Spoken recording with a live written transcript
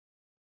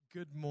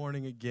Good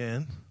morning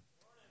again.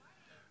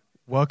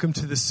 Welcome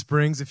to the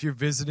Springs. If you're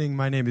visiting,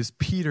 my name is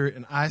Peter,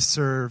 and I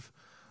serve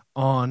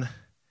on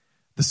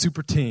the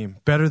super team.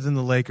 Better than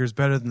the Lakers,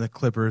 better than the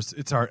Clippers.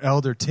 It's our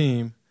elder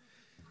team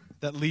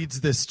that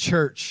leads this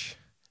church.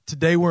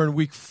 Today we're in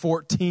week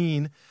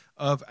 14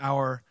 of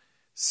our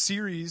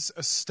series,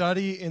 a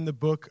study in the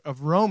book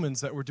of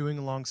Romans that we're doing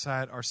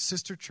alongside our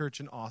sister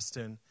church in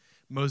Austin,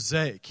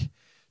 Mosaic.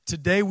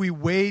 Today we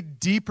wade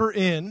deeper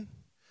in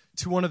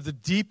to one of the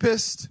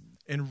deepest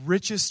and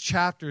richest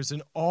chapters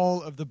in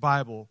all of the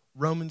Bible,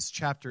 Romans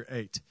chapter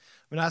 8.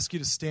 I'm going to ask you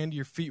to stand to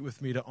your feet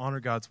with me to honor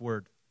God's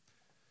word.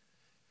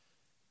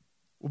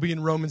 We'll be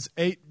in Romans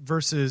 8,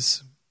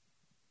 verses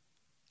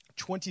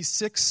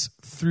 26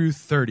 through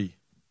 30.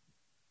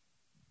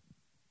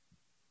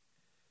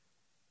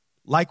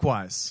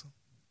 Likewise,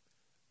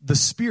 the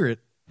Spirit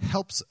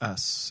helps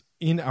us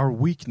in our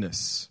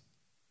weakness,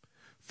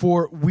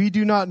 for we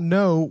do not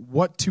know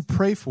what to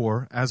pray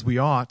for as we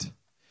ought,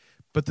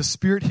 but the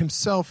Spirit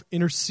himself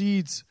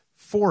intercedes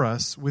for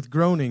us with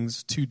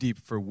groanings too deep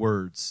for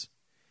words.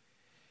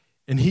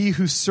 And he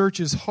who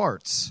searches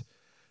hearts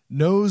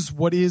knows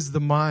what is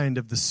the mind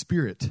of the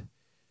Spirit,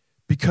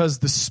 because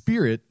the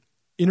Spirit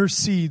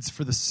intercedes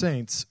for the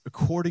saints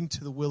according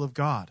to the will of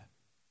God.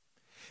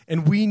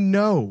 And we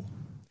know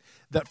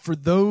that for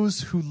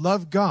those who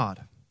love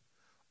God,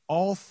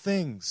 all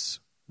things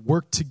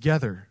work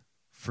together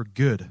for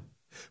good,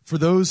 for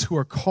those who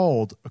are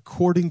called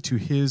according to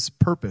his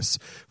purpose.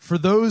 For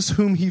those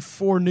whom he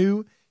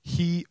foreknew,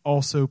 he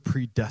also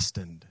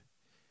predestined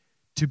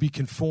to be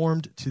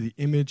conformed to the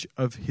image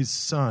of his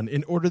Son,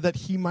 in order that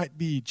he might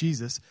be,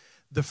 Jesus,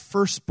 the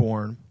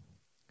firstborn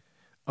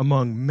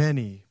among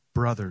many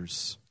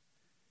brothers.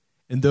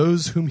 And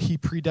those whom he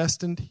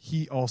predestined,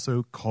 he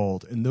also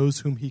called. And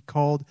those whom he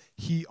called,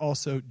 he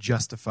also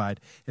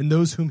justified. And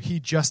those whom he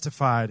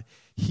justified,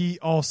 he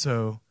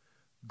also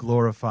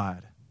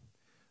glorified.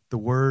 The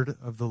word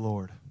of the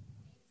Lord.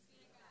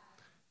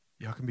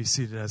 Y'all can be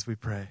seated as we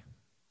pray.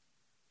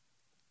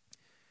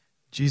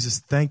 Jesus,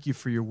 thank you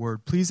for your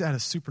word. Please add a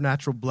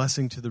supernatural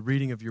blessing to the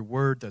reading of your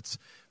word that's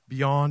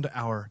beyond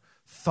our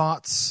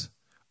thoughts,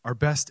 our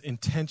best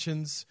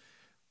intentions,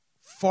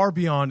 far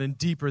beyond and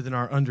deeper than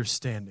our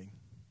understanding.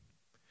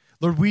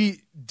 Lord,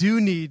 we do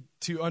need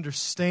to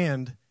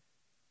understand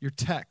your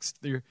text,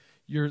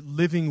 your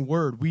living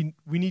word. We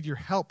need your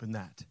help in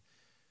that,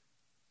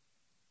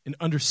 in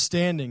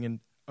understanding and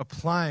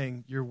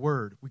applying your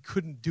word. We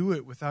couldn't do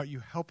it without you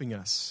helping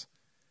us.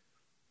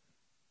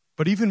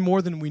 But even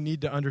more than we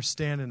need to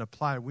understand and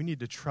apply, we need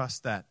to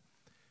trust that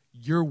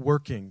you're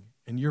working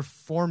and you're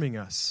forming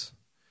us,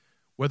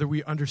 whether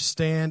we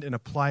understand and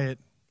apply it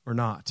or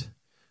not.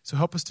 So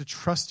help us to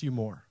trust you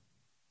more.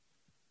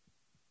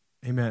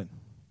 Amen.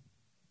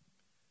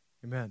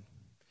 Amen.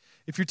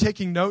 If you're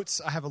taking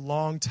notes, I have a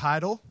long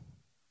title,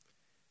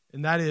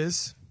 and that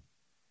is,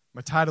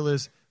 my title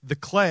is The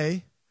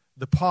Clay,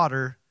 the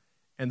Potter,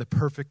 and the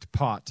Perfect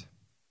Pot.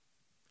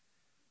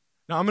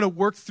 Now, I'm going to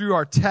work through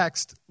our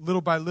text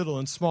little by little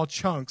in small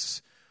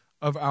chunks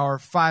of our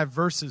 5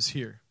 verses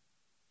here.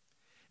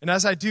 And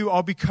as I do,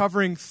 I'll be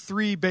covering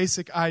 3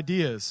 basic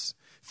ideas.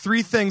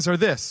 3 things are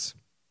this: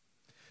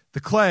 the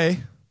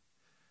clay,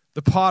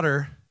 the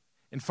potter,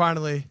 and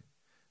finally,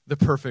 the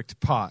perfect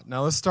pot.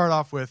 Now, let's start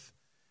off with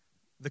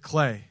the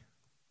clay.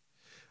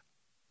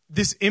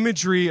 This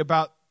imagery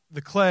about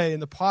the clay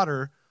and the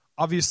potter,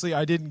 obviously,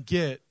 I didn't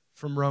get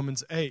from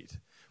Romans 8.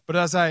 But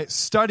as I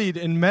studied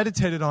and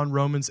meditated on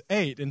Romans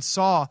 8 and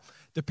saw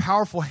the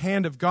powerful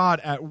hand of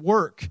God at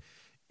work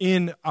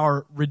in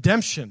our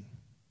redemption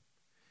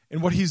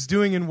and what he's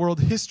doing in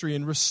world history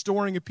and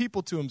restoring a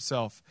people to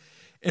himself,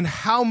 and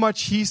how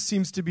much he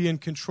seems to be in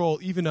control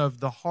even of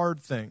the hard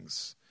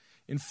things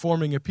in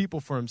forming a people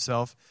for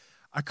himself,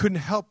 I couldn't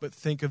help but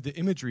think of the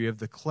imagery of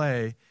the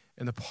clay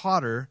and the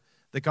potter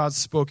that God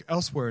spoke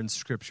elsewhere in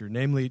Scripture,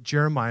 namely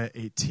Jeremiah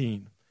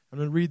 18. I'm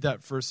going to read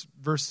that verse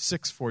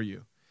 6 for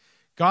you.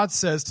 God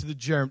says to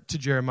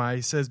Jeremiah,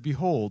 he says,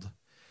 "Behold,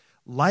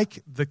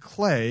 like the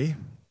clay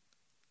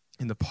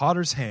in the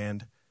potter's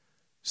hand,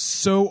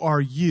 so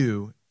are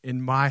you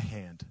in my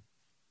hand,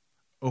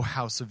 O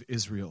house of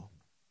Israel."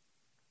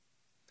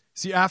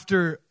 See,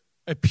 after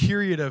a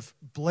period of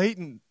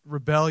blatant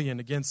rebellion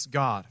against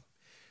God,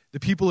 the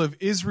people of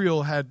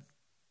Israel had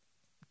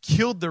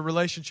killed their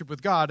relationship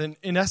with God and,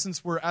 in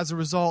essence, were, as a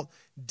result,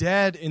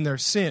 dead in their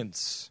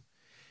sins.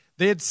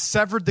 They had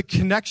severed the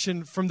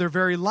connection from their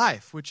very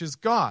life, which is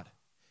God.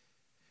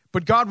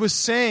 But God was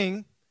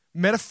saying,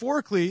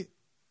 metaphorically,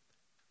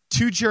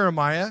 to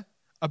Jeremiah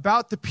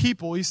about the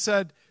people, he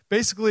said,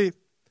 basically,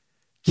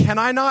 can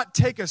I not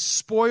take a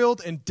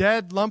spoiled and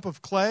dead lump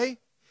of clay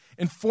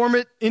and form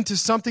it into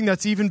something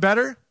that's even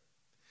better?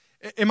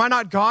 Am I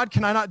not God?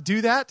 Can I not do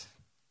that?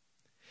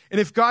 And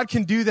if God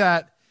can do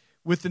that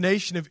with the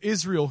nation of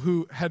Israel,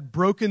 who had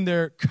broken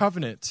their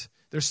covenant,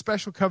 their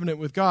special covenant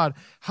with God,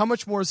 how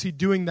much more is he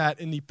doing that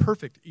in the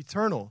perfect,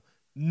 eternal,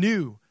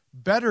 new,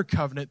 better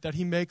covenant that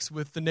he makes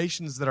with the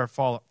nations that are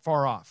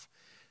far off?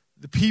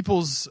 the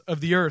peoples of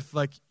the earth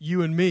like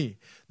you and me.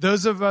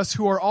 Those of us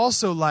who are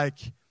also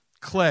like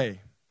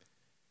clay,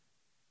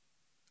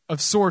 of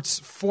sorts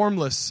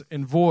formless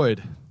and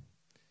void,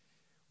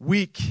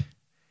 weak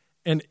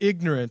and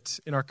ignorant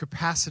in our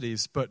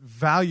capacities, but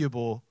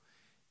valuable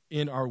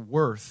in our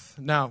worth.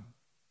 Now,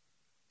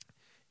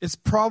 it's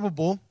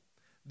probable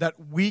that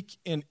weak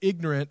and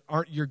ignorant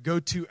aren't your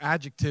go-to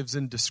adjectives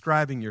in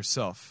describing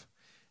yourself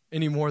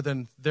any more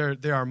than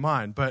they are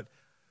mine. But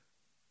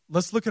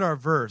let's look at our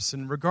verse.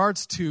 In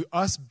regards to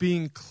us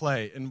being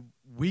clay and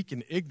weak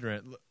and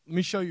ignorant, let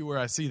me show you where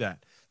I see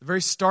that. The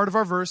very start of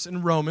our verse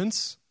in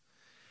Romans,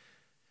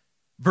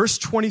 verse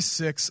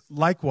 26,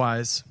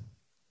 likewise,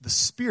 the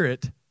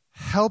Spirit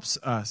helps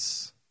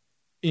us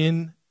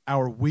in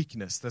our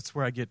weakness. That's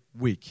where I get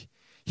weak.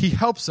 He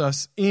helps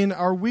us in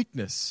our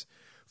weakness.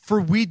 For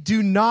we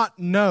do not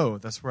know,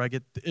 that's where I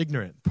get the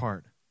ignorant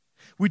part.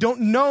 We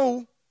don't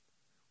know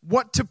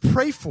what to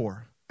pray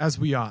for as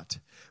we ought,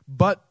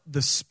 but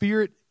the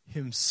Spirit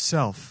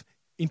himself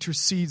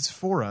intercedes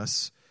for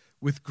us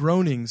with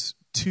groanings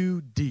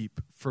too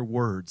deep for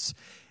words.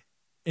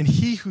 And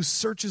he who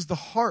searches the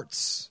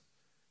hearts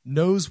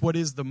knows what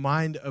is the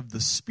mind of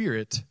the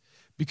Spirit,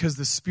 because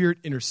the Spirit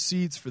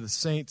intercedes for the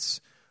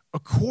saints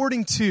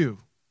according to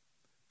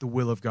the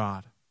will of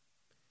God.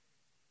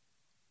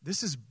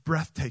 This is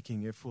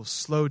breathtaking if we'll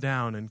slow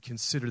down and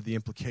consider the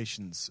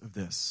implications of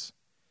this.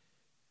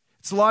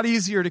 It's a lot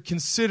easier to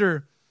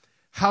consider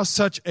how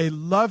such a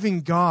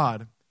loving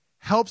God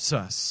helps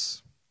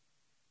us.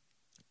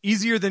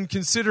 Easier than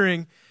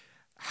considering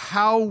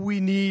how we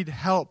need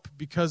help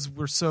because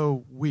we're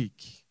so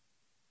weak.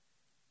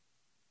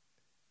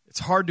 It's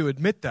hard to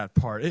admit that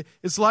part.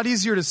 It's a lot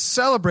easier to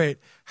celebrate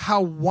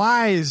how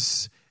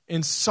wise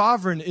and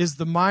sovereign is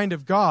the mind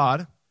of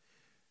God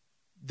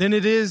than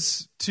it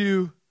is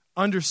to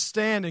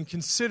understand and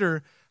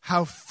consider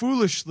how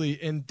foolishly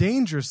and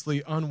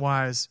dangerously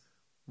unwise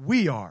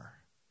we are.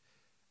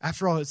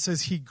 After all, it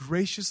says he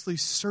graciously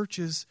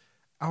searches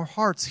our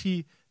hearts.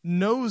 He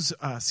knows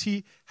us.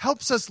 He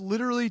helps us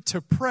literally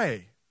to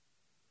pray.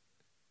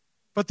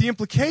 But the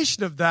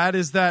implication of that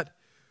is that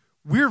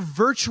we're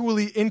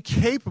virtually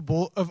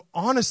incapable of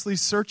honestly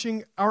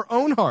searching our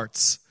own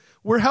hearts.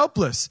 We're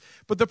helpless.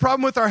 But the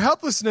problem with our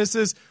helplessness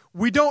is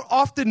we don't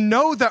often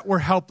know that we're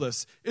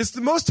helpless. It's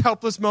the most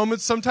helpless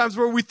moments sometimes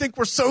where we think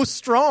we're so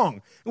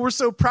strong and we're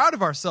so proud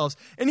of ourselves.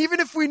 And even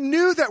if we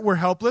knew that we're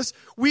helpless,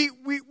 we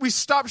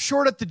stop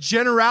short at the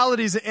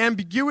generalities and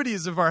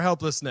ambiguities of our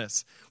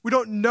helplessness. We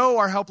don't know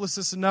our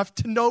helplessness enough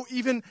to know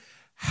even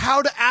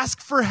how to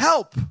ask for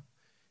help.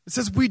 It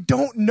says we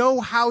don't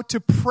know how to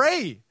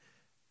pray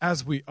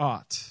as we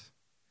ought.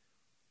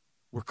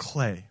 We're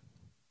clay.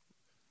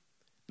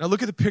 Now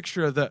look at the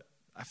picture that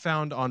I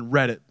found on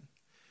Reddit.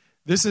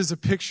 This is a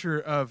picture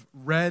of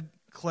red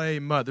clay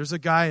mud. There's a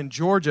guy in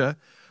Georgia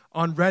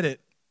on Reddit.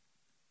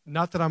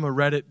 Not that I'm a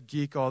Reddit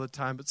geek all the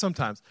time, but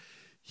sometimes.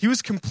 He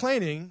was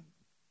complaining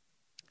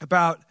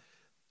about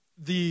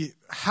the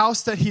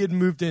house that he had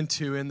moved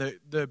into, and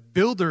the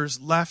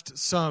builders left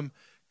some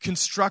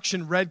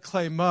construction red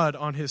clay mud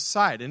on his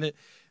side. And it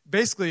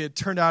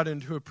turned out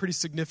into a pretty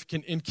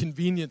significant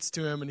inconvenience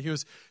to him, and he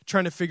was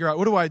trying to figure out,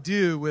 what do I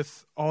do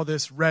with all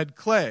this red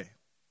clay?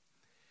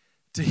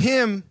 To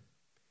him,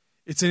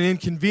 it's an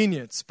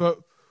inconvenience, but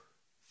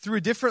through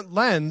a different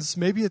lens,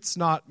 maybe it's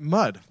not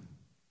mud.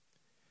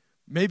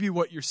 Maybe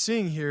what you're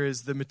seeing here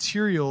is the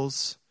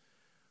materials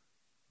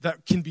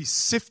that can be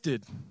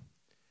sifted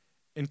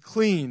and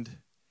cleaned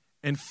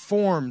and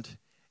formed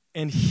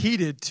and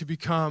heated to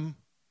become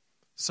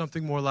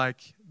something more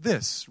like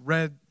this,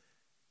 red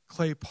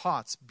clay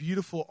pots,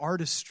 beautiful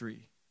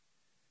artistry.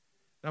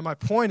 Now my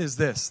point is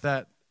this,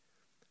 that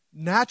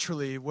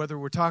naturally, whether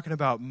we're talking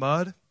about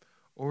mud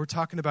or we're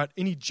talking about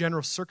any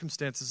general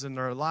circumstances in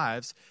our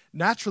lives,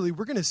 naturally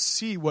we're going to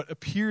see what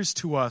appears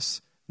to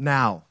us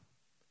now.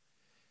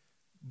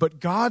 But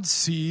God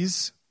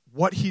sees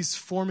what he's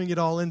forming it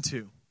all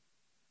into.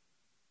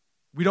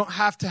 We don't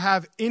have to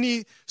have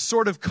any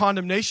sort of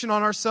condemnation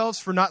on ourselves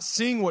for not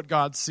seeing what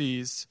God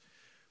sees,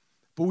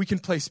 but we can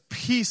place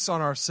peace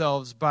on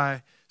ourselves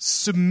by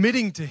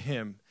submitting to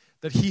him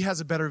that he has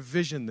a better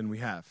vision than we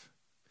have.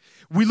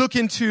 We look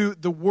into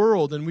the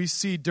world and we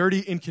see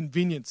dirty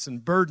inconvenience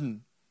and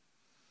burden,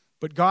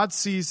 but God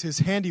sees his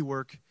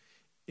handiwork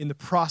in the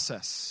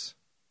process.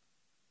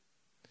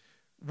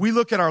 We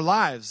look at our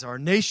lives, our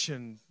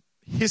nation,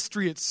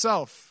 history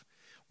itself.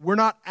 We're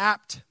not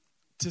apt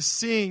to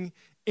seeing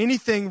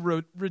anything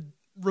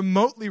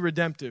remotely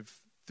redemptive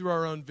through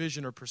our own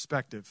vision or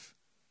perspective.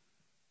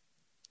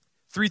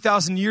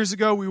 3,000 years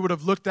ago, we would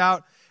have looked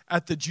out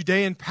at the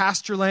Judean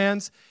pasture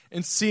lands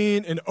and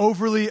seen an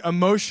overly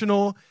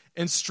emotional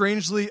and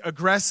strangely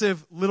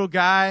aggressive little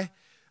guy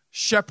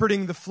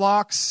shepherding the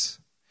flocks.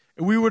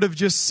 And we would have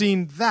just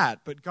seen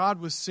that, but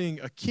God was seeing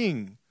a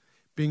king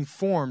being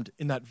formed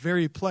in that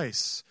very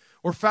place.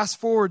 Or fast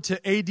forward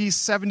to AD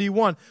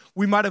 71,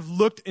 we might have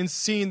looked and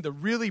seen the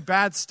really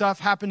bad stuff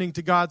happening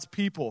to God's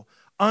people,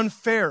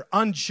 unfair,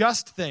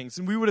 unjust things.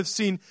 And we would have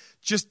seen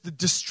just the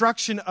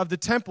destruction of the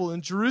temple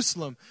in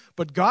Jerusalem.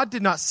 But God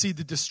did not see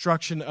the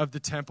destruction of the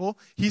temple.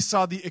 He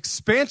saw the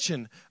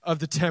expansion of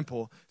the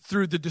temple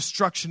through the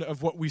destruction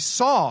of what we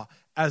saw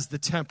as the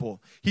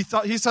temple. He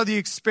saw the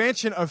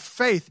expansion of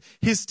faith,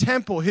 his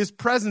temple, his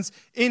presence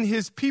in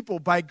his people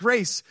by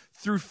grace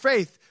through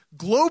faith,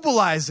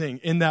 globalizing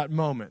in that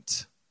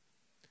moment.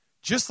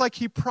 Just like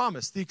he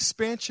promised, the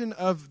expansion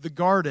of the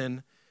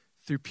garden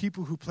through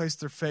people who place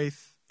their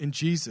faith in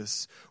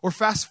Jesus. Or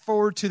fast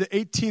forward to the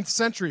 18th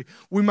century,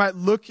 we might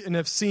look and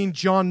have seen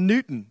John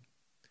Newton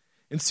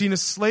and seen a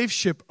slave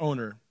ship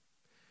owner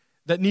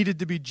that needed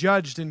to be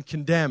judged and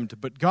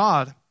condemned. But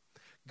God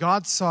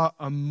saw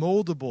a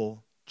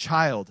moldable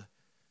child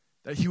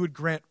that he would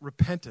grant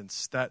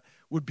repentance, that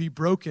would be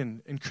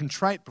broken and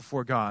contrite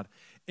before God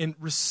and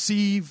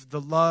receive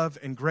the love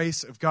and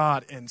grace of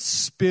God and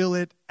spill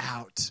it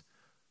out.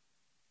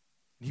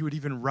 He would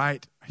even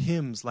write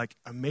hymns like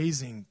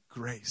Amazing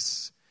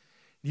Grace.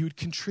 He would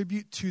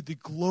contribute to the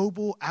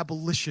global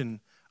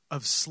abolition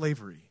of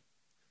slavery.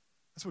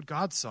 That's what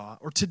God saw.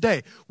 Or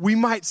today, we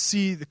might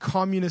see the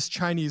communist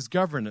Chinese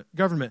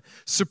government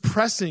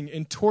suppressing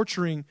and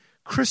torturing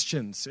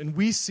Christians. And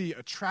we see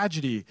a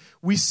tragedy.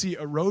 We see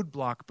a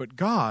roadblock. But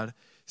God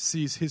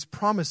sees his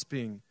promise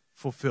being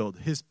fulfilled,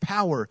 his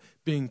power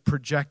being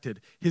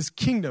projected, his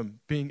kingdom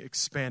being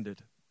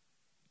expanded.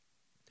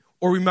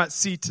 Or we might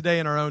see today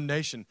in our own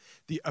nation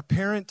the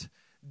apparent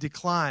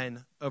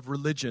decline of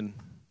religion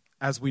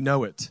as we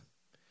know it.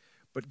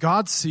 But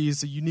God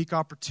sees a unique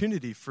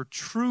opportunity for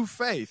true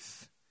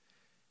faith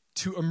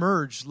to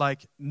emerge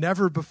like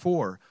never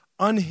before,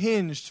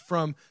 unhinged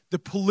from the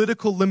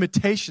political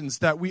limitations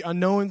that we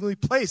unknowingly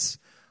place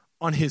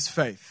on his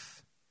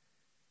faith.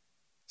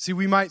 See,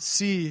 we might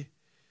see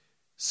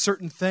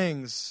certain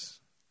things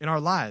in our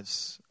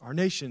lives, our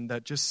nation,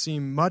 that just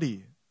seem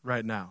muddy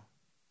right now.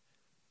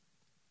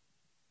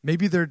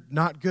 Maybe they're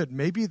not good.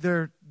 Maybe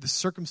they're the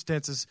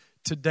circumstances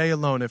today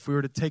alone, if we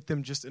were to take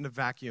them just in a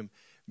vacuum.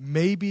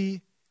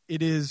 Maybe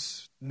it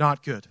is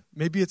not good.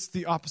 Maybe it's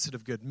the opposite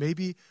of good.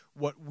 Maybe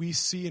what we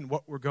see and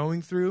what we're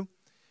going through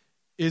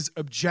is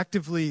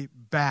objectively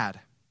bad.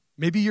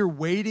 Maybe you're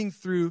wading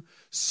through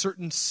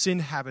certain sin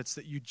habits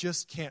that you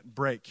just can't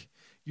break.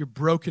 You're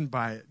broken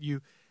by it.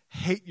 You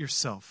hate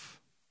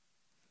yourself.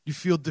 You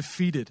feel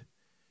defeated.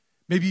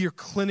 Maybe you're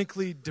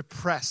clinically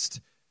depressed,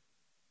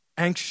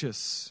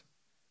 anxious.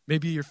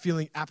 Maybe you're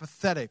feeling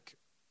apathetic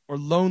or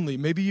lonely.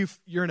 Maybe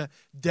you're in a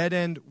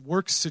dead-end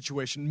work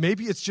situation.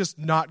 Maybe it's just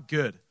not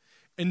good,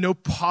 and no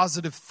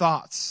positive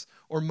thoughts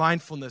or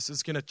mindfulness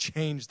is going to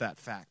change that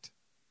fact.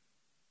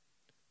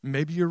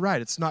 Maybe you're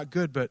right. It's not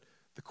good, but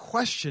the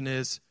question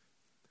is,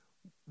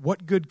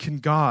 what good can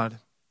God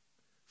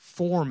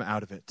form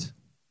out of it?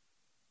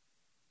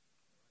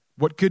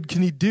 What good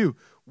can he do?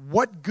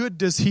 What good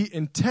does he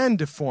intend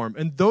to form?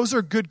 And those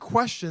are good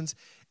questions,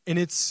 and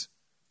it's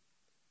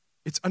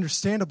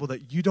understandable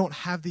that you don't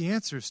have the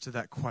answers to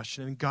that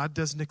question, and God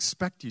doesn't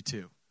expect you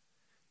to.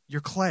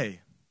 You're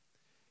clay.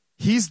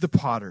 He's the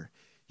potter.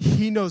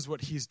 He knows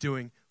what he's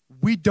doing.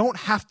 We don't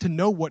have to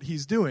know what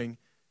he's doing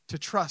to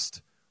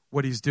trust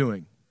what he's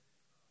doing.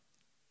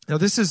 Now,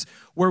 this is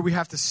where we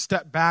have to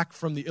step back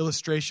from the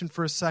illustration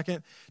for a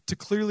second to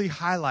clearly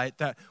highlight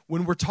that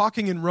when we're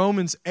talking in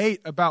Romans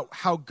 8 about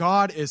how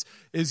God is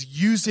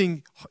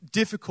using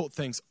difficult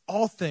things,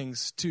 all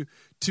things, to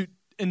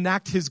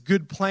enact his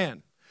good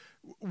plan,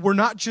 we're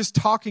not just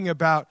talking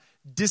about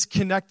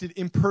disconnected,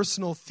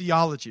 impersonal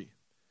theology.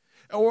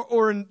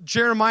 Or in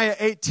Jeremiah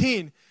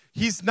 18,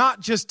 he's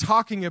not just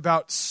talking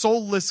about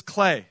soulless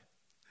clay.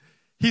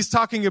 He's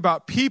talking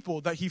about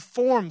people that he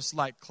forms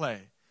like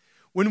clay.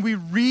 When we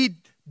read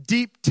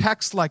deep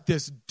text like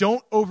this,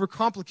 don't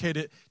overcomplicate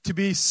it to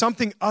be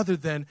something other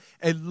than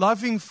a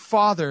loving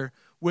Father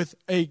with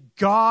a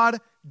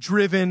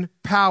God-driven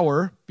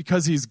power,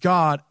 because he's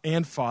God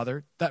and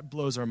Father. That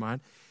blows our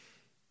mind.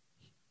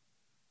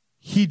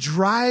 He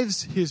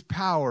drives his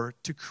power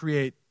to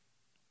create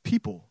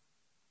people.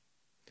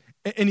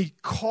 And he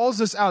calls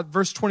us out,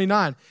 verse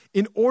 29,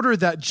 in order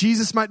that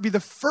Jesus might be the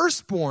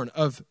firstborn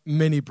of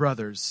many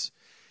brothers.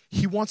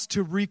 He wants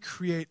to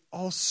recreate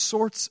all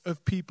sorts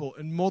of people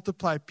and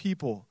multiply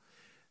people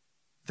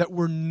that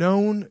were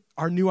known.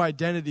 Our new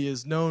identity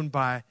is known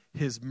by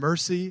his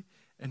mercy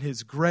and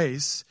his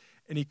grace.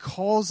 And he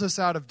calls us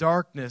out of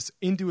darkness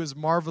into his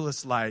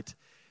marvelous light.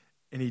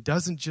 And he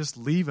doesn't just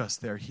leave us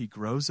there. He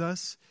grows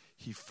us.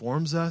 He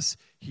forms us.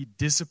 He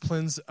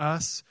disciplines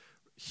us.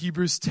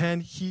 Hebrews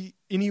 10,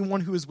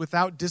 anyone who is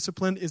without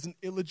discipline is an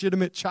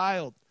illegitimate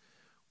child.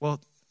 Well,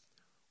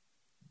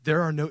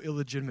 there are no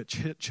illegitimate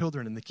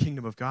children in the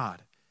kingdom of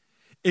God.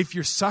 If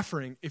you're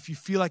suffering, if you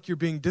feel like you're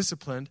being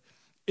disciplined,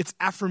 it's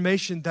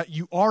affirmation that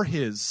you are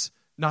his,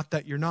 not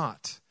that you're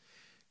not.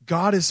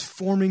 God is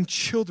forming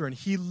children.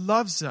 He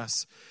loves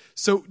us.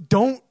 So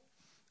don't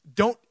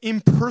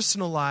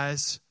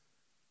impersonalize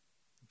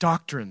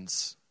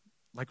doctrines,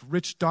 like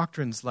rich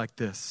doctrines like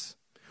this.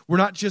 We're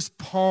not just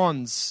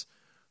pawns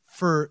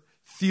for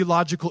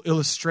theological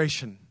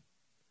illustration.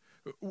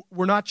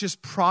 We're not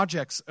just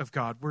projects of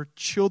God. We're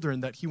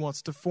children that he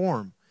wants to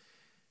form,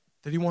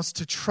 that he wants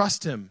to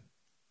trust him.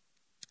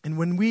 And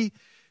when we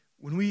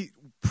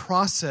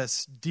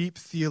process deep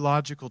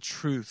theological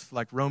truth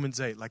like Romans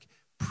 8, like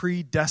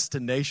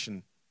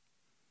predestination,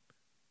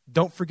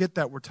 don't forget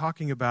that we're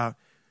talking about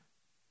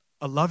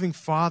a loving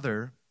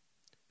Father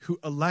who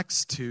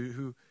elects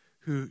to,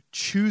 who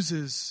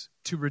chooses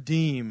to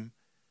redeem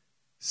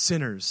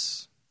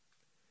sinners,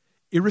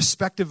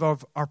 irrespective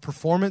of our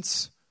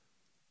performance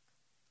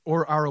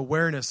or our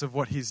awareness of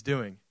what he's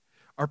doing.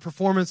 Our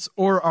performance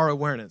or our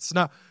awareness.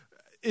 Now,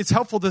 it's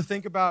helpful to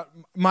think about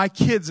my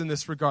kids in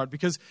this regard,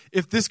 because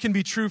if this can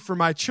be true for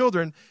my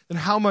children, then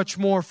how much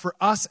more for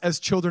us as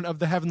children of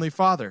the Heavenly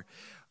Father?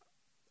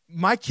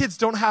 My kids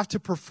don't have to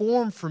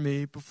perform for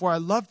me before I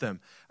love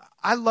them.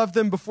 I love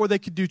them before they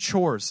could do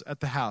chores at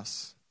the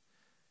house.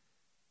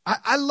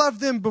 I love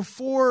them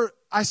before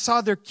I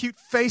saw their cute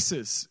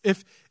faces,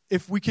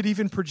 if we could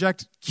even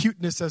project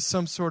cuteness as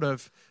some sort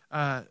of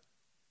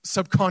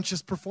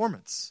subconscious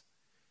performance.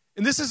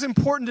 And this is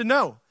important to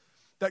know,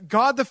 that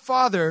God the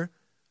Father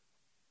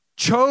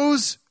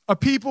chose a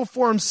people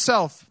for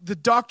himself. The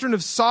doctrine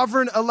of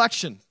sovereign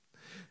election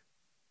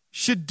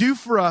should do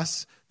for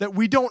us that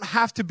we don't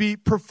have to be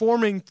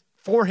performing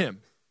for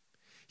him.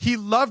 He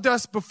loved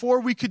us before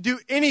we could do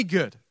any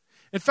good.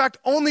 In fact,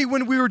 only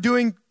when we were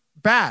doing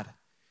bad,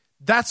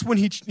 that's when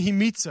he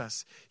meets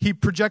us. He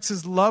projects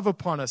his love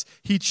upon us.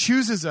 He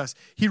chooses us.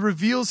 He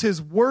reveals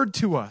his word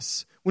to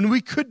us when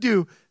we could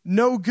do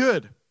no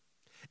good.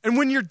 And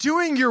when you're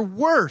doing your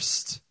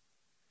worst,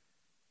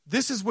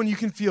 this is when you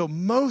can feel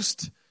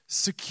most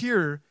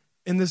secure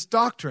in this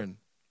doctrine.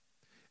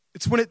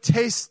 It's when it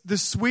tastes the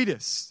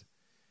sweetest.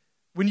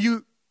 When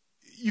you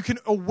can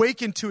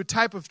awaken to a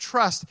type of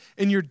trust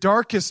in your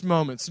darkest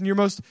moments, in your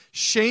most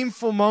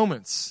shameful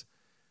moments,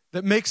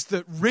 that makes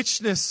the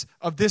richness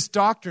of this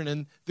doctrine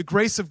and the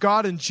grace of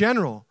God in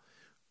general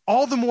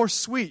all the more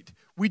sweet.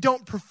 We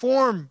don't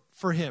perform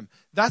for him.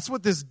 That's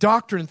what this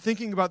doctrine,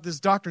 thinking about this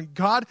doctrine,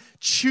 God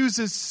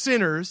chooses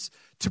sinners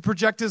to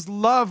project his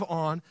love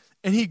on,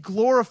 and he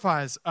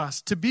glorifies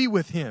us to be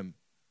with him.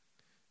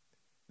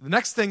 The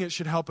next thing it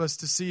should help us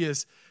to see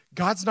is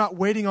God's not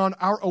waiting on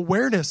our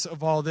awareness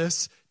of all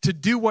this to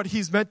do what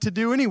he's meant to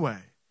do anyway.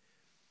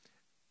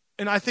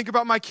 And I think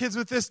about my kids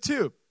with this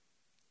too.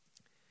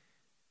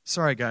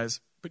 Sorry,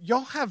 guys, but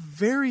y'all have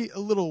very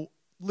little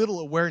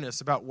awareness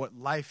about what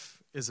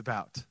life is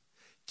about.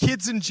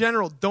 Kids in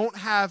general don't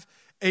have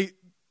an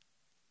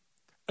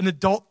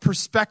adult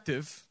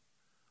perspective,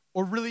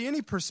 or really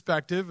any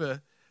perspective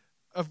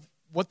of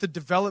what the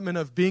development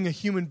of being a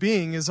human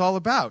being is all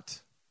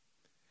about.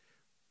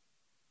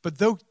 But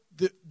though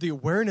the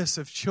awareness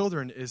of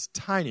children is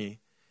tiny,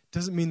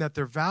 doesn't mean that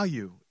their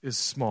value is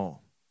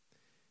small.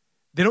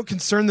 They don't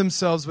concern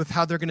themselves with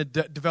how they're going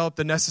to develop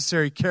the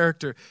necessary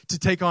character to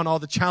take on all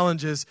the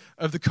challenges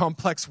of the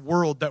complex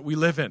world that we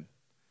live in.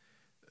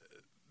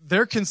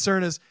 Their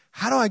concern is,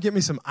 how do I get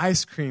me some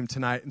ice cream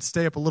tonight and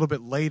stay up a little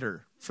bit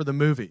later for the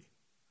movie?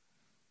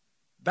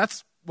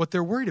 That's what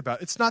they're worried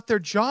about. It's not their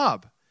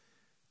job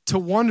to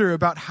wonder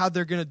about how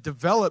they're going to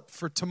develop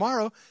for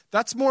tomorrow.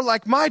 That's more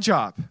like my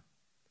job.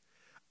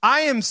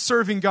 I am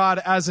serving God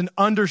as an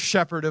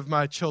under-shepherd of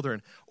my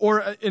children.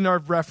 Or in our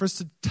reference,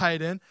 to tie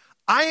it in,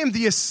 I am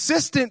the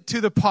assistant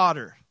to the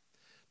potter.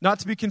 Not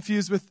to be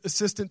confused with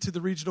assistant to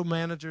the regional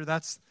manager.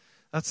 That's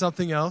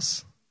something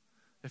else.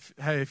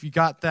 If you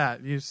got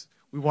that,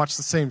 we watched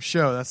the same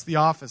show. That's the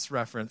Office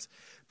reference.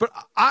 But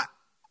I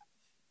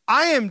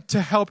am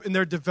to help in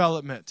their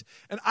development.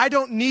 And I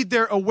don't need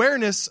their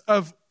awareness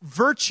of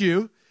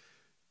virtue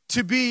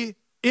to be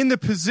in the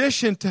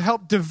position to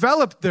help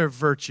develop their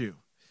virtue.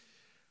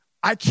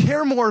 I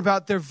care more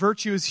about their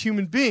virtue as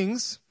human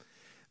beings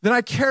than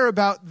I care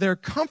about their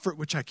comfort,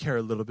 which I care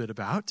a little bit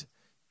about,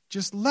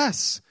 just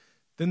less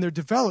than their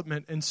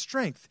development and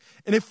strength.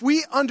 And if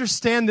we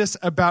understand this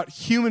about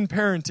human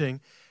parenting,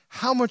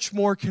 how much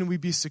more can we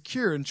be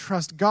secure and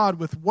trust God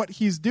with what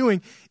he's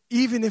doing,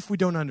 even if we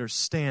don't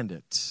understand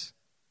it?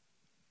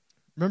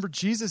 Remember,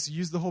 Jesus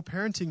used the whole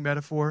parenting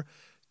metaphor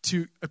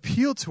to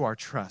appeal to our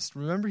trust.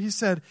 Remember, he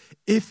said,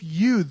 if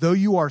you, though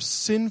you are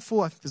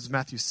sinful, I think this is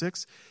Matthew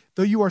 6,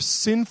 though you are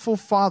sinful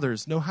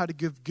fathers, know how to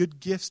give good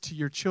gifts to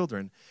your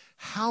children,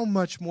 how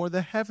much more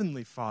the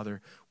Heavenly Father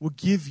will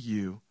give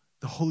you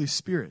the Holy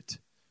Spirit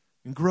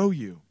and grow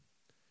you.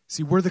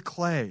 See, we're the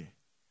clay,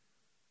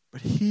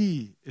 but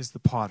he is the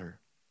potter.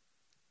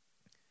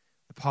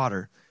 The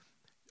potter.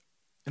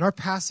 In our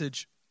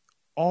passage,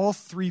 all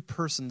three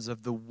persons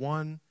of the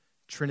one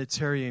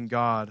Trinitarian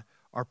God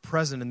are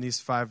present in these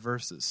 5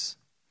 verses,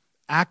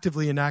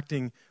 actively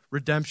enacting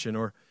redemption,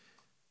 or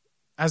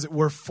as it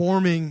were,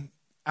 forming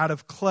out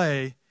of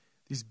clay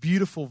these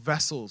beautiful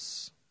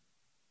vessels.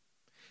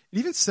 It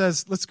even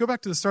says, let's go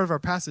back to the start of our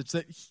passage,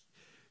 that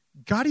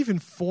God even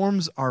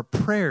forms our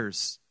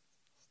prayers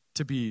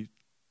to be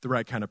the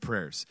right kind of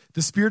prayers.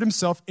 The Spirit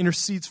himself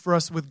intercedes for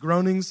us with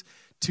groanings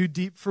too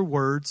deep for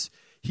words.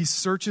 He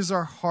searches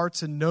our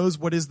hearts and knows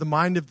what is the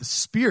mind of the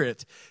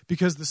Spirit,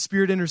 because the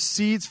Spirit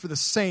intercedes for the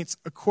saints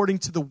according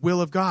to the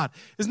will of God.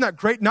 Isn't that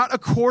great? Not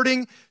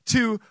according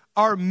to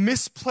our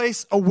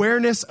misplaced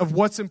awareness of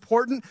what's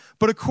important,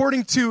 but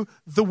according to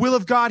the will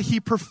of God, He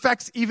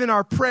perfects even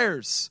our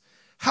prayers.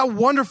 How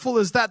wonderful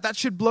is that? That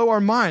should blow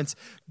our minds.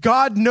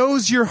 God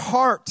knows your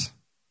heart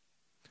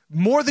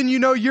more than you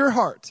know your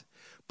heart.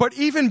 But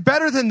even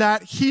better than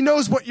that, He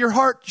knows what your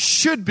heart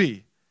should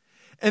be.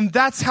 And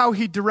that's how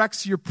He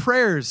directs your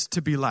prayers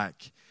to be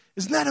like.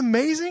 Isn't that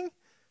amazing?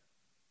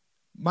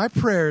 My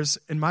prayers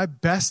and my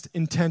best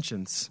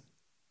intentions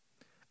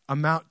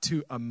amount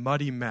to a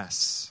muddy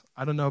mess.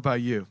 I don't know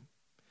about you.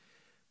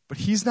 But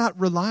He's not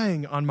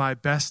relying on my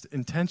best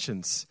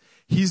intentions.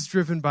 He's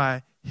driven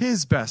by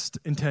His best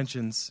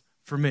intentions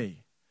for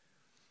me.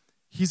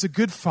 He's a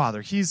good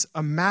Father. He's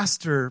a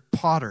master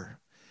potter.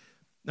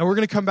 Now we're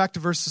going to come back to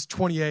verses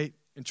 28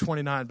 and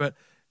 29, but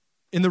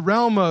in the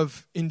realm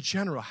of, in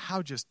general,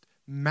 how just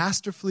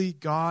masterfully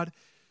God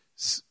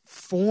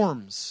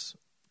forms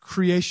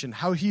creation,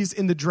 how He's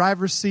in the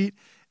driver's seat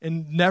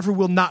and never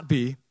will not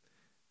be,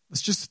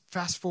 let's just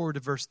fast forward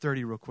to verse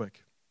 30 real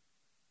quick.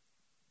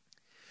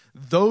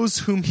 Those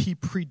whom He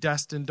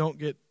predestined, don't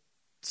get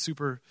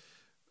super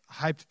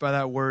hyped by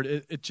that word.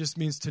 It just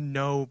means to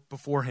know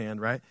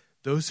beforehand, right?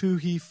 Those who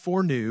He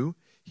foreknew,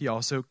 He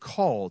also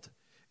called.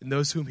 And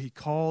those whom He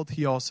called,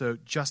 He also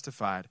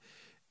justified.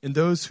 And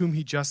those whom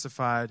He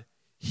justified,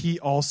 He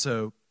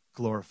also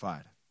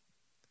glorified.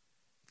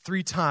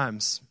 3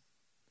 times,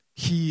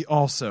 He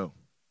also.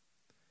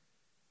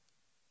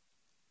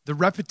 The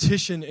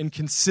repetition and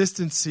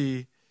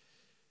consistency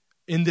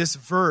in this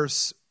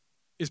verse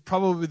is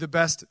probably the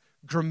best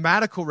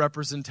grammatical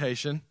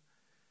representation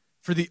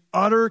for the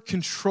utter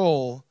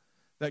control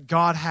that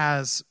God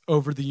has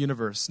over the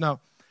universe.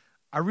 Now,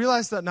 I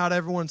realize that not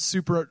everyone is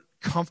super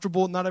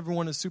comfortable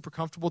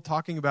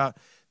talking about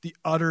the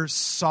utter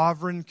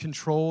sovereign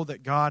control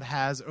that God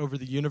has over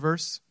the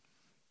universe.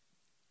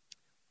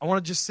 I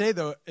want to just say,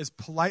 though, as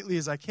politely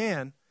as I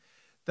can,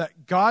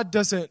 that God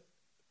doesn't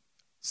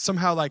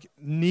somehow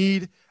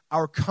need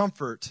our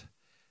comfort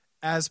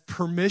as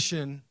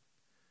permission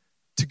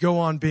to go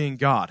on being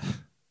God.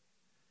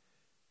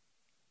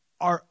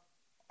 Our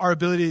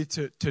ability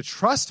to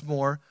trust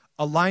more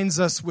aligns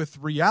us with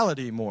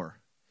reality more.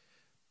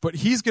 But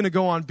He's going to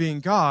go on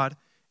being God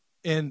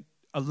and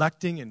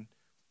electing and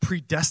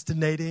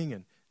predestinating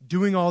and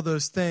doing all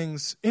those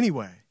things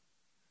anyway.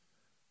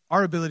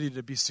 Our ability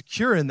to be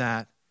secure in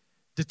that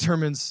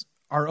determines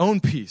our own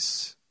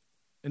peace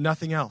and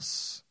nothing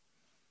else.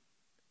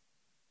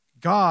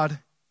 God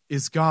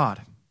is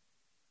God.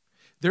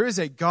 There is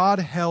a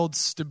God-held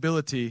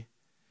stability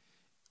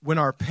when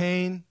our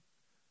pain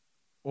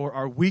or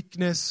our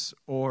weakness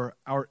or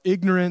our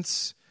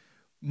ignorance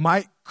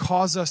might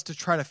cause us to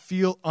try to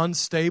feel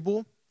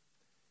unstable.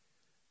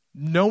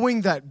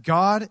 Knowing that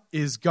God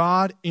is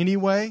God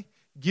anyway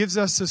gives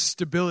us a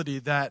stability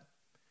that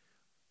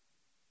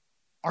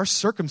our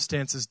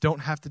circumstances don't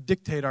have to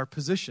dictate our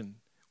position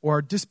or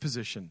our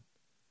disposition.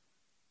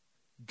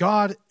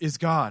 God is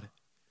God.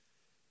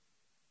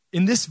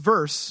 In this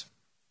verse,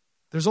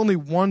 there's only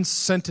one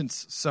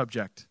sentence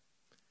subject.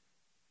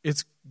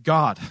 It's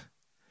God.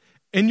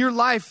 In your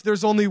life,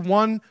 there's only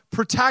one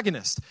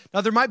protagonist.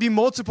 Now, there might be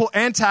multiple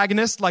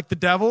antagonists like the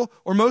devil,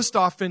 or most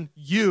often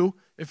you,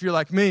 if you're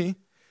like me,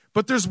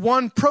 but there's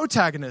one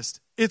protagonist.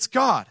 It's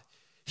God.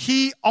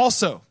 He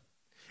also.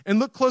 And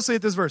look closely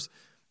at this verse.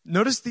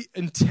 Notice the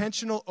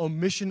intentional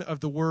omission of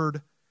the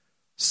word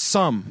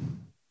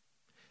some.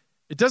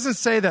 It doesn't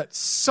say that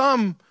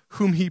some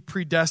whom He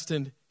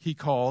predestined, He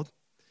called.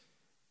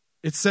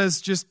 It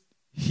says just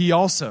He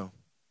also.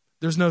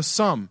 There's no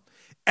some.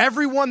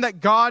 Everyone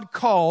that God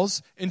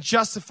calls and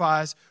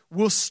justifies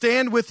will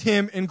stand with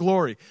Him in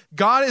glory.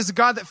 God is a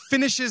God that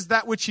finishes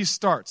that which He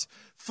starts.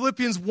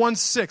 Philippians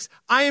 1:6.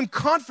 I am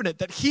confident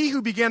that He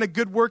who began a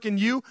good work in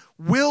you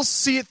will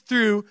see it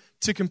through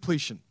to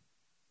completion.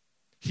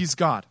 He's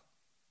God.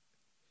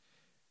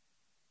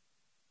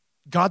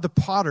 God the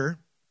potter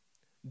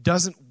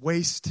doesn't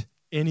waste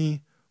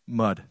any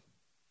mud.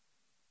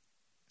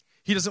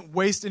 He doesn't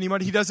waste any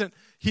mud. He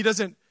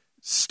doesn't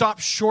stop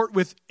short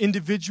with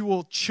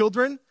individual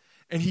children,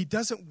 and He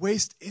doesn't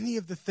waste any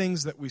of the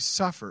things that we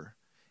suffer.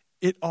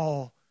 It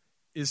all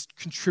is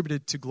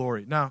contributed to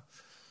glory. Now,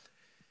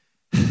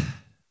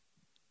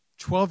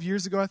 12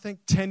 years ago, I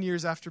think, 10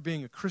 years after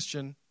being a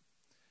Christian,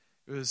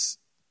 it was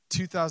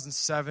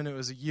 2007. It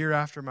was a year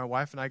after my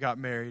wife and I got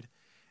married.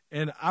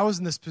 And I was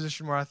in this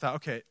position where I thought,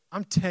 okay,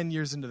 I'm 10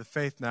 years into the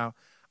faith now.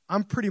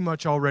 I'm pretty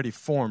much already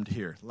formed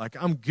here.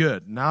 I'm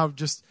good. Now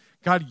just,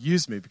 God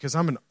used me because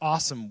I'm an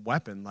awesome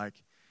weapon.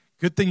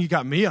 Good thing you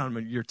got me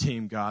on your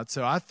team, God.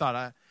 So I thought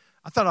I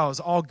was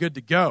all good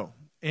to go.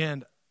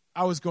 And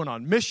I was going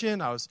on mission.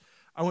 I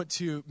went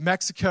to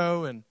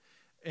Mexico and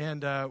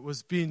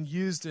was being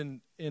used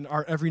in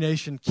our Every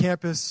Nation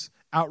campus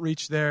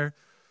outreach there.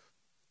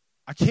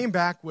 I came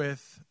back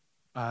with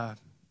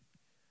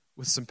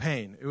some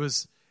pain.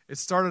 It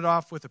started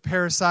off with a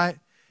parasite,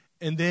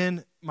 and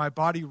then my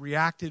body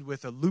reacted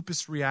with a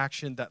lupus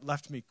reaction that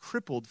left me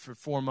crippled for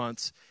 4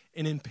 months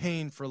and in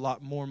pain for a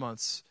lot more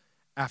months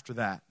after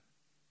that.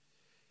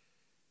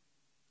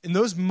 In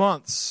those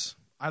months,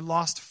 I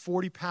lost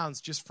 40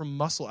 pounds just from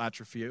muscle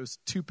atrophy. It was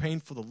too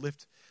painful to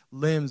lift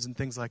limbs and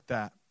things like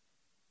that.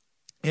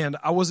 And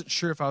I wasn't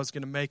sure if I was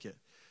going to make it.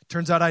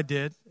 Turns out I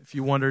did, if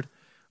you wondered.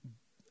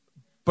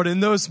 But in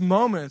those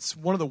moments,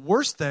 one of the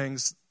worst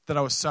things that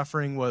I was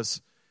suffering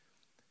was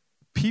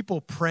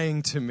people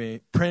praying for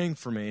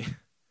me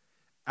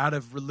out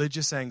of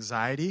religious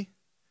anxiety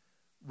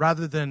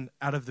rather than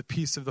out of the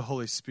peace of the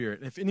Holy Spirit.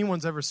 And if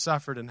anyone's ever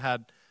suffered and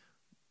had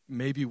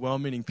maybe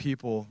well-meaning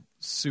people,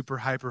 super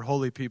hyper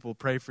holy people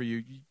pray for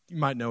you, you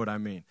might know what I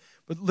mean.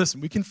 But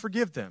listen, we can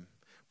forgive them.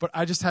 But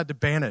I just had to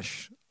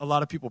banish a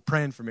lot of people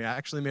praying for me. I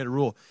actually made a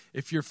rule.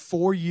 If you're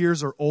 4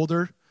 years or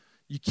older,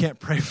 you can't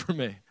pray for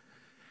me.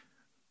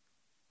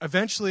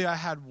 Eventually, I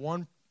had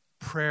one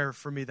prayer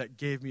for me that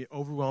gave me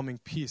overwhelming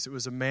peace. It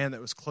was a man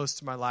that was close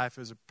to my life.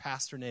 It was a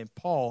pastor named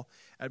Paul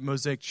at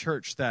Mosaic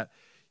Church that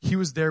he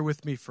was there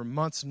with me for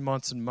months and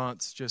months and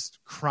months, just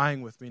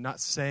crying with me, not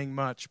saying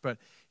much. But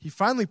he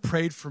finally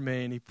prayed for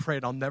me, and he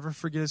prayed. I'll never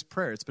forget his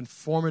prayer. It's been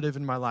formative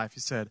in my life. He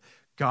said,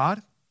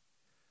 God,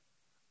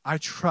 I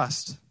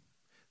trust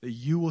that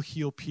you will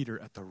heal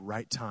Peter at the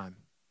right time.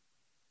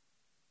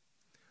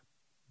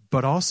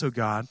 But also,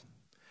 God,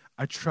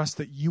 I trust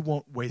that you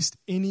won't waste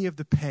any of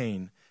the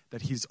pain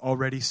that he's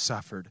already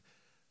suffered,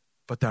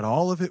 but that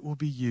all of it will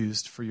be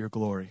used for your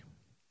glory.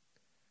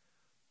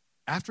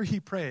 After he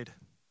prayed,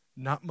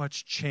 not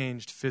much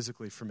changed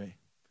physically for me.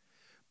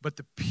 But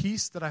the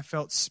peace that I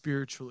felt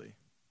spiritually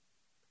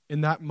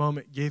in that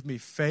moment gave me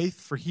faith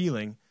for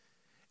healing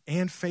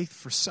and faith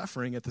for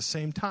suffering at the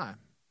same time.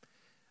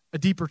 A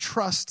deeper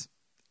trust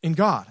in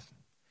God.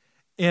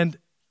 And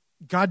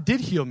God did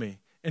heal me,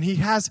 and he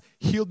has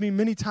healed me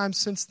many times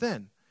since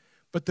then.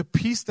 But the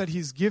peace that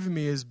he's given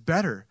me is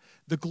better.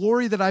 The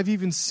glory that I've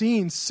even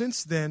seen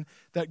since then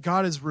that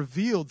God has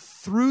revealed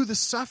through the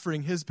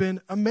suffering has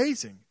been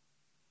amazing.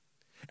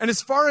 And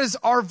as far as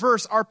our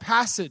verse, our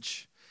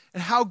passage,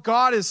 and how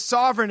God is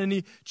sovereign and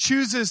he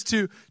chooses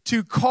to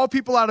call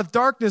people out of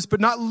darkness but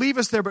not leave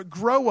us there but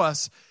grow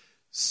us,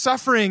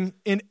 suffering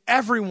in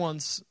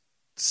everyone's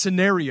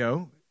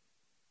scenario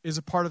is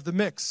a part of the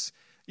mix.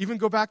 Even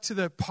go back to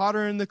the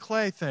potter and the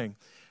clay thing.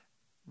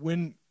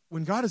 When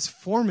God is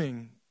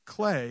forming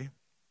clay,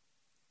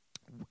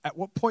 at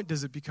what point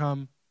does it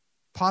become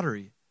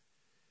pottery?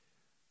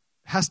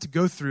 It has to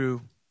go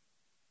through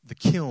the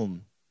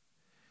kiln.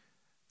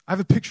 I have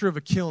a picture of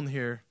a kiln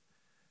here.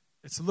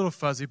 It's a little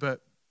fuzzy,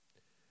 but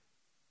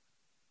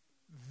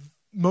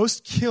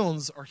most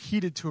kilns are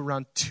heated to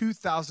around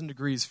 2,000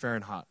 degrees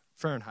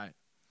Fahrenheit.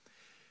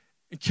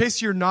 In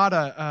case you're not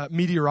a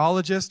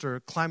meteorologist or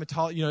a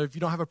climatologist, if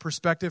you don't have a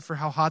perspective for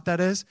how hot that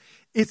is,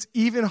 it's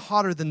even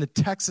hotter than the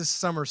Texas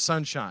summer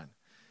sunshine,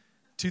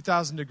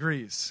 2,000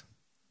 degrees.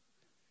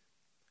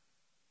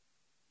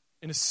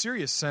 In a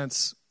serious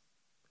sense,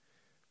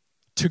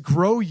 to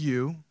grow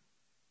you,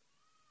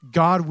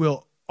 God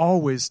will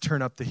always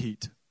turn up the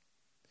heat.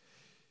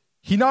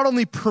 He not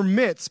only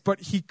permits, but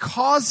he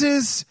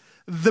causes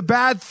the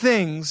bad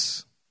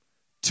things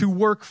to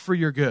work for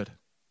your good.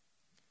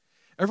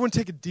 Everyone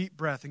take a deep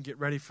breath and get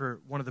ready for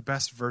one of the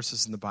best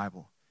verses in the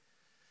Bible.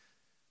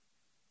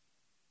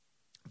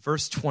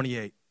 Verse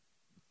 28.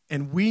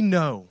 And we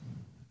know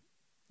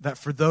that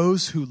for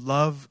those who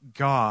love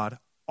God,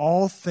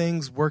 all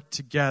things work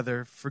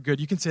together for good.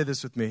 You can say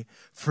this with me.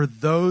 For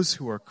those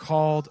who are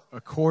called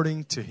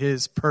according to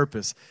his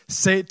purpose.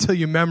 Say it till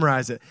you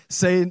memorize it.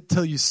 Say it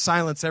till you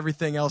silence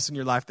everything else in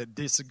your life that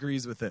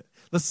disagrees with it.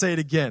 Let's say it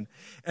again.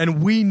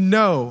 And we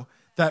know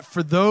that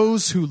for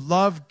those who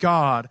love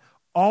God,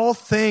 all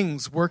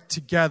things work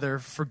together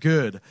for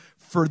good.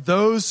 For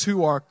those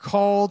who are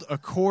called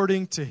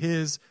according to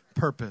his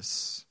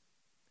purpose.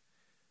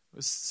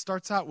 It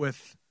starts out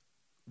with,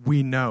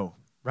 we know,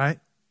 right?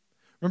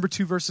 Remember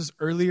 2 verses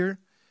earlier?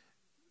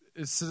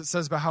 It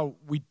says about how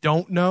we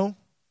don't know,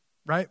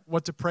 right,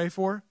 what to pray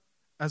for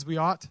as we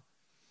ought.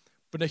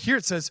 But here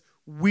it says,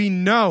 we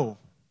know.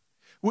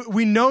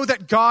 We know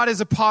that God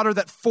is a potter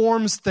that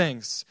forms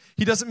things.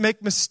 He doesn't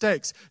make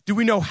mistakes. Do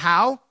we know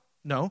how?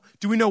 No.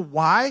 Do we know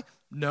why?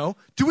 No.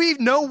 Do we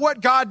know what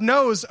God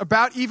knows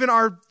about even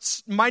our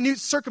minute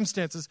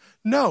circumstances?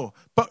 No.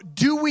 But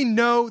do we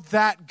know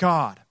that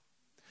God?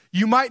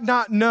 You might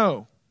not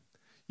know.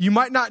 You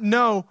might not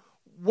know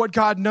what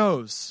God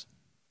knows,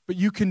 but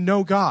you can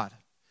know God.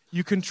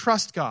 You can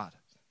trust God.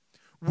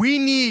 We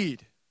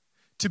need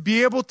to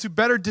be able to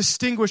better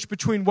distinguish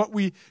between what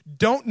we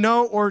don't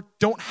know or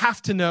don't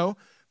have to know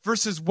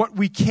versus what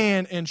we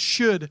can and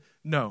should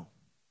know.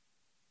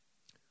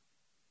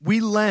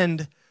 We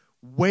lend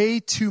way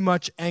too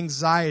much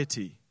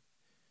anxiety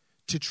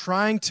to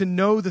trying to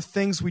know the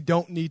things we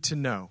don't need to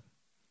know.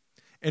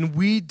 And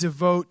we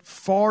devote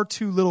far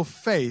too little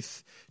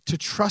faith to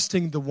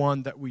trusting the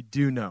one that we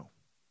do know.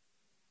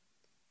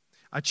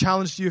 I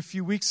challenged you a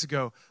few weeks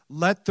ago,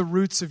 let the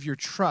roots of your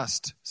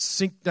trust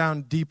sink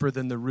down deeper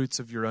than the roots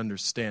of your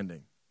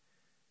understanding.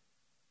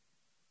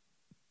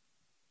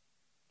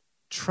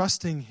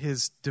 trusting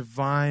his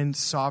divine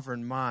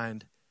sovereign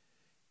mind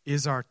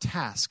is our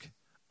task.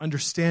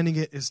 Understanding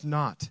it is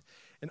not.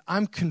 And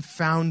I'm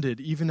confounded,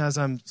 even as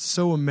I'm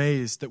so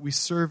amazed that we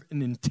serve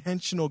an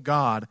intentional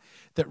God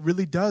that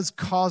really does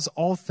cause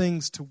all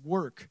things to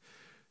work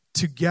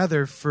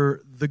together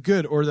for the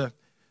good. Or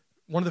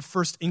one of the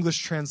first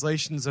English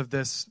translations of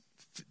this,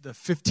 the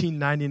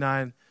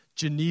 1599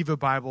 Geneva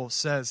Bible,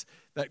 says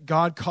that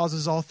God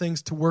causes all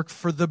things to work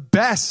for the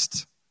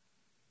best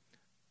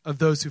of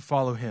those who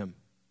follow him,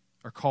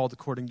 are called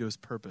according to his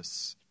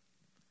purpose.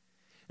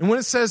 And when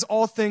it says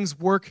all things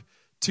work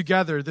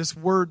together, this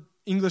word,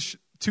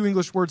 two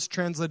English words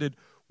translated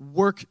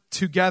work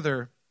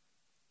together,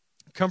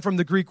 come from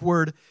the Greek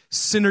word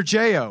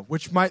synergeo,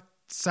 which might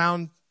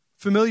sound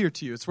familiar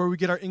to you. It's where we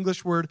get our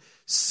English word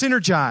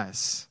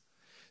synergize.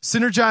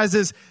 Synergize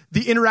is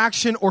the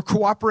interaction or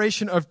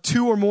cooperation of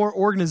two or more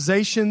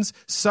organizations,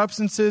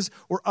 substances,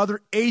 or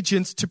other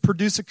agents to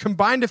produce a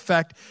combined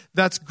effect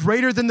that's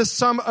greater than the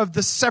sum of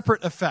the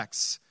separate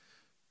effects.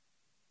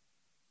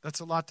 That's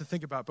a lot to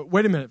think about, but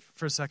wait a minute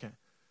for a second.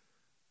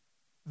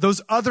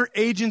 Those other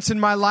agents in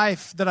my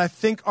life that I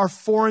think are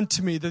foreign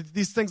to me,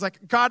 these things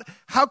like, God,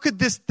 how could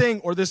this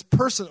thing or this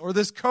person or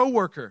this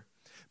coworker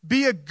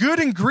be a good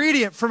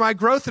ingredient for my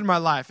growth in my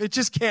life? It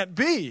just can't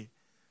be.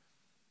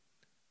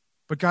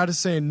 But God is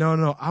saying,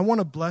 no, I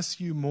want to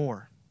bless you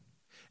more.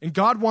 And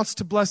God wants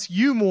to bless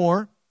you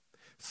more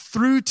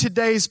through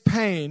today's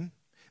pain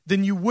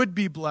than you would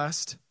be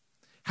blessed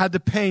had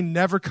the pain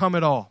never come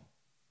at all.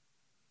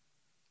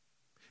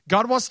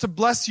 God wants to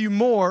bless you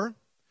more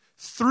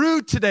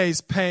through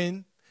today's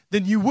pain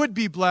than you would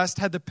be blessed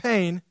had the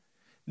pain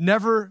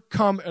never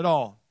come at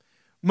all.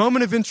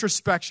 Moment of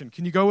introspection.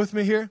 Can you go with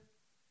me here?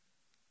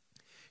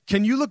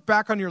 Can you look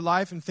back on your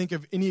life and think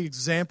of any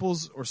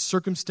examples or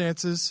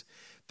circumstances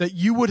that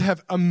you would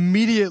have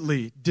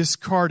immediately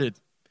discarded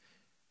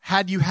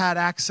had you had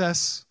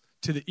access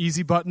to the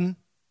easy button,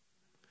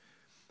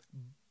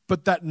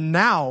 but that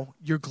now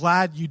you're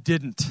glad you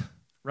didn't,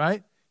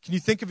 right? Can you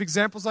think of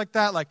examples like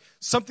that? Like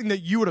something that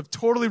you would have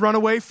totally run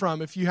away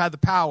from if you had the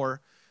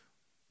power,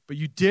 but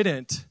you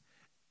didn't,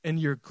 and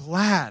you're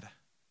glad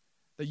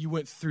that you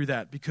went through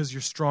that because you're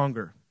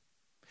stronger.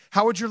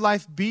 How would your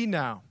life be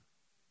now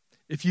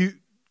if you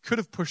could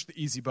have pushed the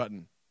easy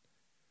button?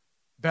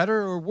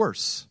 Better or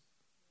worse?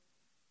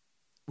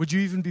 Would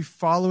you even be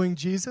following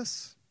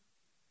Jesus?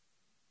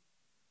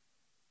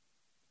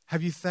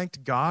 Have you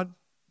thanked God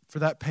for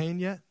that pain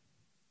yet?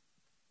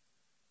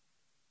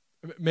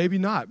 Maybe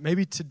not.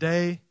 Maybe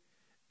today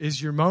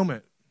is your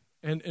moment.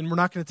 And we're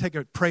not going to take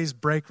a praise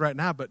break right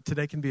now, but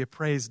today can be a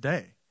praise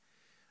day.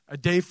 A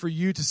day for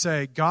you to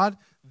say, God,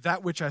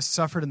 that which I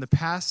suffered in the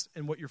past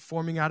and what you're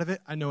forming out of it,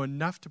 I know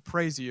enough to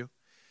praise you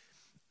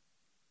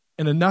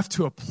and enough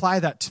to apply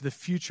that to the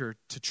future,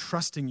 to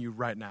trusting you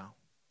right now.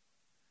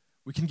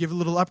 We can give a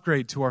little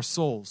upgrade to our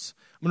souls.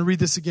 I'm going to read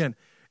this again.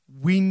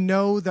 We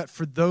know that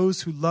for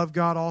those who love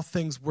God, all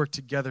things work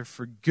together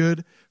for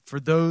good, for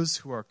those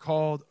who are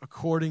called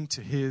according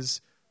to his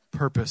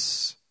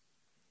purpose.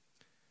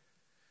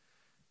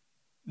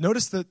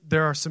 Notice that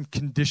there are some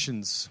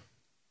conditions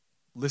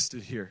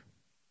listed here.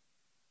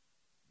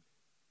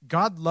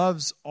 God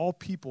loves all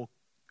people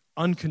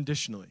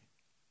unconditionally.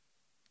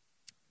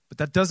 But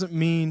that doesn't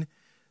mean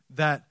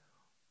that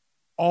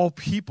all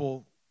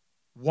people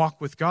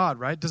walk with God,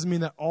 right? Doesn't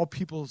mean that all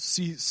people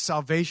see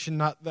salvation,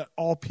 not that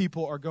all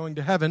people are going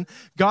to heaven.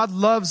 God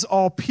loves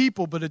all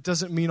people, but it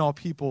doesn't mean all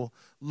people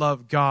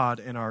love God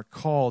and are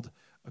called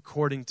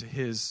according to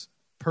his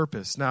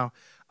purpose. Now,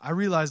 I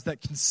realize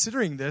that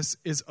considering this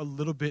is a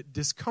little bit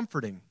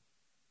discomforting.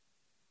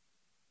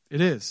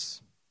 It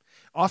is.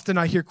 Often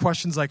I hear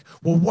questions like,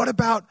 well, what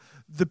about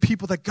the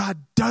people that God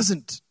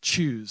doesn't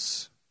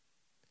choose?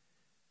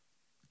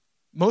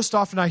 Most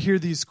often I hear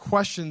these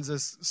questions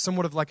as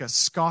somewhat of like a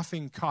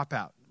scoffing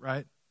cop-out,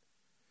 right?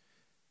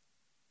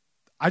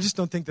 I just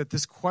don't think that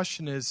this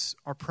question is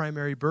our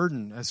primary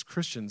burden as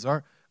Christians.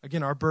 Our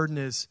burden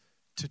is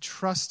to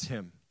trust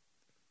him.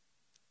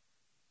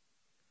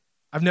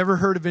 I've never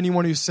heard of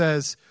anyone who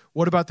says,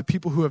 what about the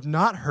people who have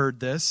not heard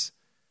this,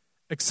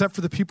 except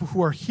for the people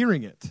who are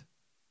hearing it?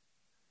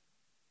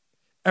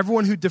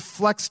 Everyone who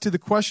deflects to the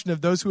question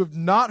of those who have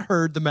not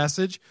heard the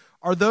message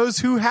are those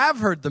who have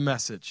heard the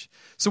message.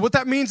 So what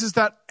that means is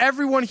that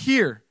everyone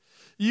here,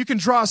 you can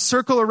draw a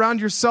circle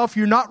around yourself.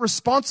 You're not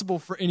responsible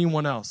for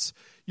anyone else.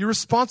 You're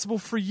responsible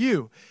for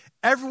you.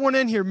 Everyone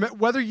in here,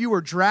 whether you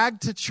were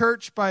dragged to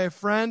church by a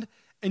friend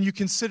and you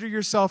consider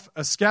yourself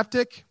a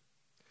skeptic,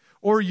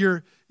 or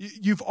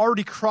you've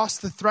already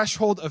crossed the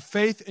threshold of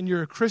faith and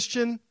you're a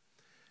Christian,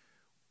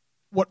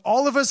 what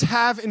all of us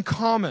have in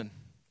common,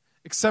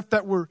 except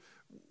that we're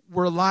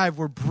alive,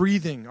 we're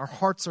breathing, our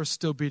hearts are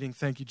still beating,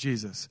 thank you,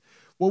 Jesus.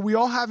 What we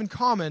all have in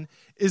common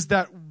is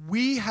that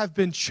we have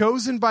been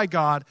chosen by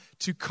God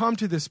to come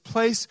to this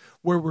place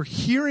where we're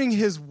hearing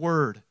his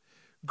word,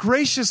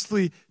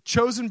 graciously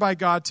chosen by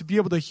God to be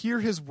able to hear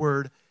his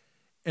word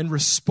and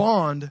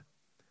respond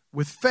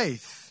with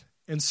faith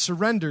and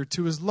surrender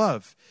to his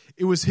love.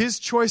 It was his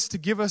choice to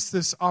give us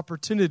this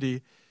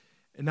opportunity,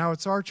 and now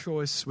it's our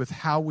choice with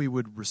how we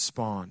would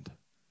respond.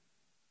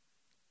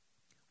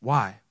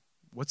 Why?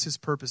 What's his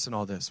purpose in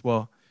all this?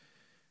 Well,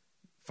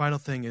 final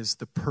thing is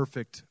the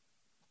perfect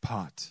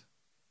pot.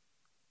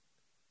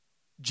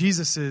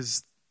 Jesus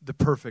is the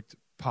perfect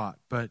pot,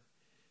 but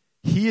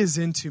he is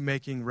into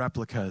making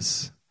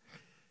replicas,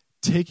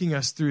 taking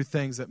us through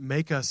things that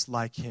make us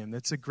like him.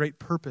 That's a great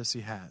purpose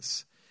he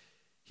has.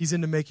 He's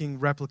into making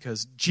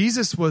replicas.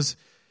 Jesus was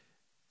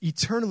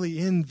eternally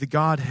in the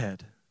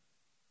Godhead.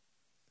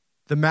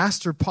 The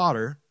master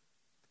potter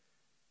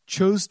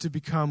chose to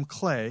become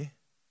clay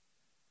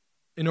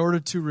in order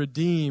to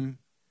redeem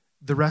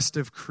the rest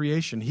of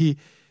creation. He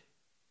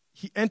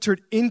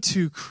entered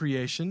into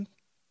creation,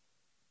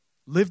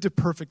 lived a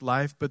perfect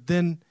life, but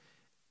then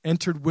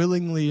entered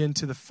willingly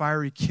into the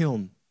fiery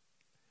kiln.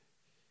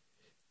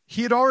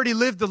 He had already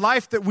lived the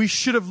life that we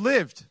should have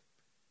lived.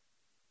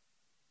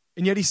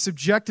 And yet he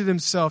subjected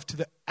himself to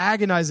the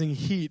agonizing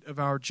heat of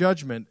our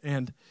judgment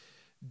and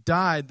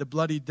died the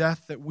bloody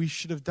death that we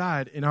should have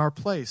died in our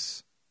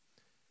place.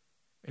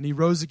 And he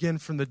rose again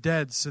from the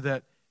dead so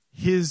that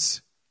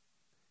his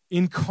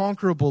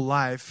inconquerable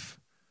life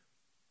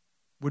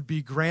would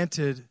be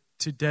granted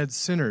to dead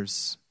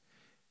sinners,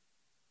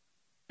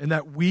 and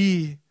that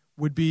we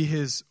would be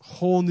his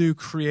whole new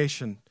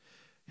creation,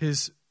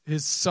 his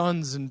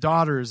sons and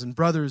daughters and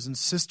brothers and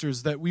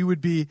sisters, that we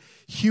would be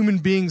human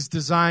beings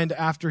designed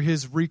after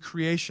his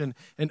recreation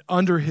and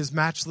under his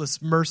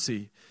matchless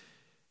mercy.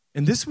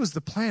 And this was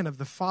the plan of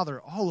the Father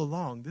all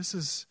along.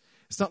 It's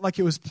not like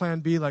it was plan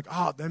B, like,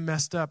 oh, they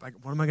messed up.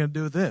 What am I going to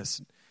do with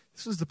this?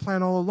 This was the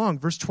plan all along.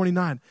 Verse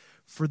 29,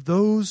 for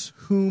those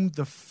whom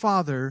the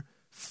Father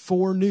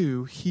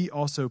foreknew, he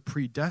also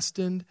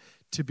predestined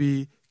to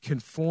be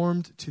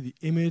conformed to the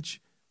image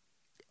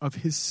of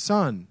his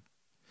Son,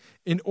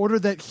 in order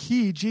that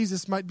he,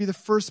 Jesus, might be the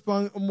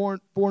firstborn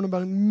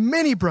among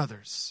many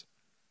brothers.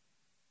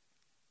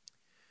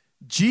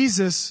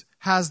 Jesus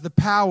has the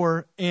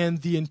power and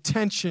the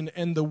intention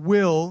and the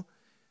will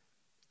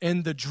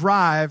and the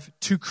drive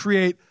to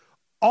create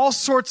all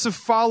sorts of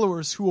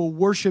followers who will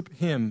worship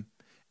him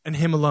and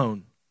him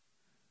alone.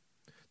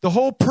 The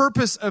whole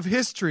purpose of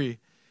history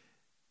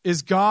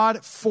is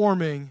God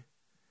forming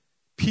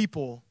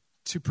people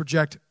to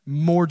project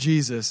more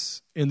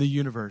Jesus in the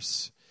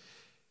universe.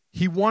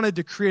 He wanted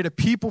to create a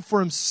people for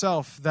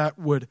himself that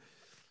would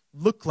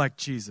look like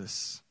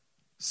Jesus,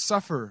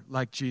 suffer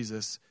like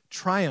Jesus,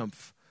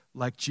 triumph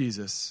like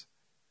Jesus.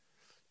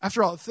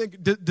 After all,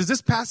 does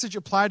this passage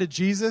apply to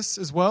Jesus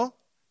as well?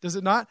 Does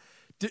it not?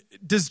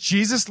 Does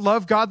Jesus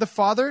love God the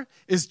Father?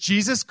 Is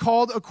Jesus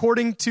called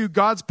according to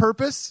God's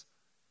purpose?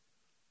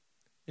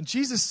 And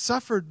Jesus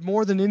suffered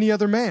more than any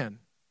other man.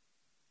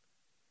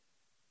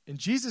 And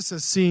Jesus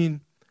has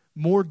seen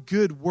more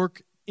good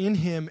work in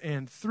him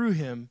and through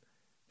him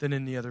than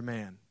any other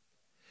man.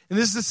 And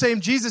this is the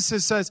same Jesus who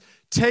says,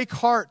 take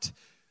heart.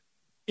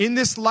 In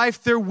this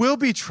life there will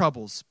be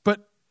troubles,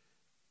 but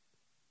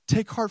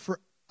take heart, for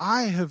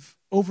I have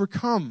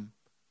overcome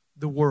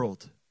the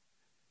world.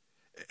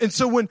 And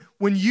so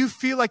when you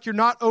feel like you're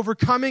not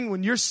overcoming,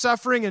 when you're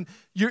suffering and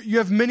you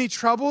have many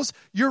troubles,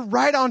 you're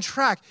right on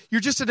track.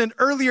 You're just in an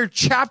earlier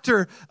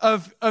chapter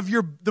of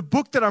the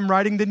book that I'm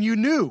writing than you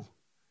knew.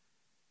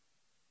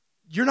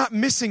 You're not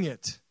missing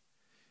it.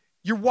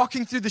 You're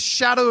walking through the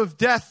shadow of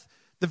death,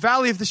 the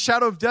valley of the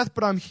shadow of death,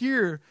 but I'm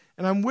here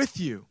and I'm with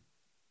you.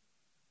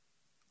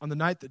 On the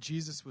night that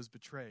Jesus was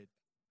betrayed,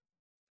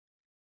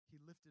 he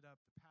lifted up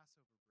the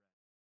Passover.